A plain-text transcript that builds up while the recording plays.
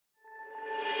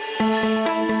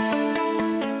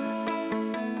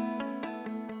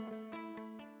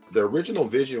the original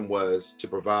vision was to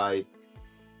provide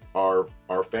our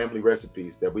family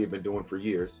recipes that we have been doing for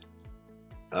years,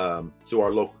 to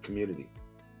our local community.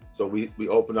 So we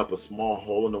opened up a small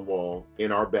hole in the wall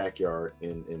in our backyard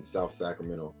in South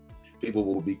Sacramento. People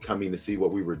will be coming to see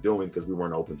what we were doing because we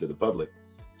weren't open to the public.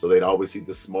 So they'd always see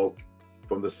the smoke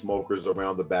from the smokers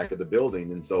around the back of the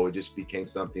building. And so it just became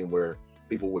something where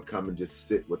people would come and just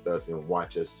sit with us and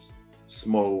watch us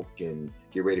smoke and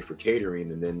get ready for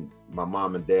catering. And then my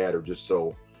mom and dad are just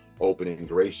so open and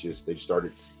gracious. They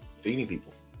started feeding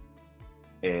people.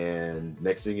 And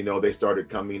next thing you know, they started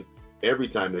coming every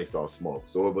time they saw smoke.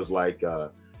 So it was like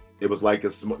a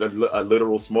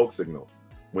literal smoke signal.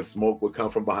 When smoke would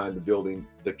come from behind the building,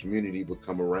 the community would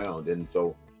come around. And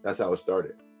so that's how it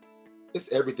started. It's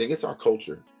everything. It's our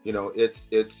culture. You know, it's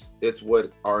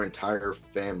what our entire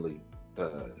family,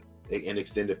 and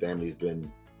extended family has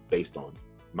been based on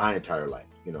my entire life,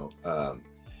 you know,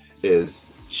 is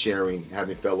sharing,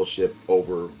 having fellowship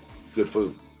over good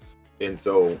food. And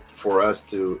so for us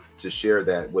to share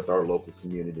that with our local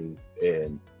communities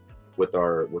and with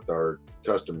our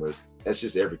customers, that's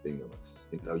just everything to us.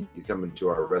 You know, you come into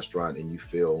our restaurant and you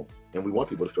feel, and we want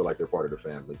people to feel like they're part of the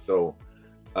family. So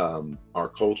our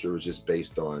culture is just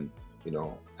based on, you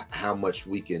know, how much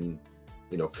we can,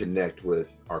 you know, connect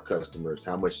with our customers,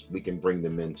 how much we can bring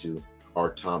them into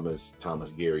our Thomas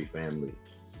Gary family.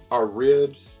 Our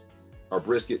ribs, our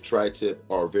brisket tri-tip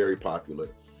are very popular.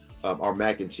 Our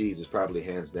mac and cheese is probably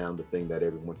hands down the thing that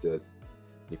everyone says,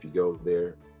 if you go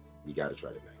there, you got to try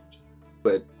the mac and cheese.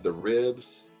 But the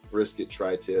ribs, brisket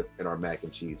tri-tip, and our mac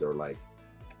and cheese are like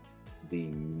the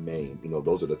main, you know,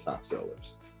 those are the top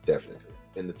sellers, definitely.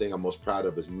 And the thing I'm most proud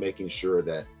of is making sure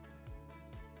that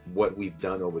what we've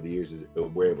done over the years is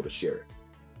we're able to share it.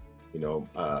 You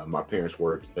know, my parents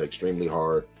worked extremely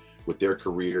hard with their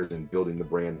careers and building the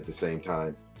brand at the same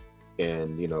time.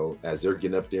 And, you know, as they're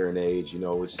getting up there in age, you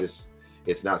know,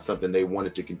 it's not something they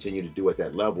wanted to continue to do at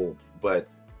that level, but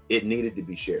it needed to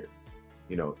be shared.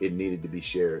 You know, it needed to be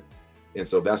shared. And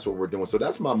so that's what we're doing. So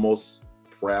that's my most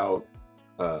proud,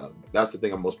 that's the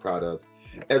thing I'm most proud of,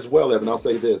 as well as, and I'll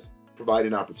say this,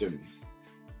 providing opportunities.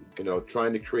 You know,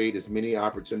 trying to create as many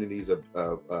opportunities of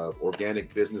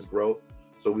organic business growth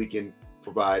so we can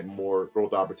provide more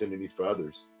growth opportunities for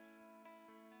others.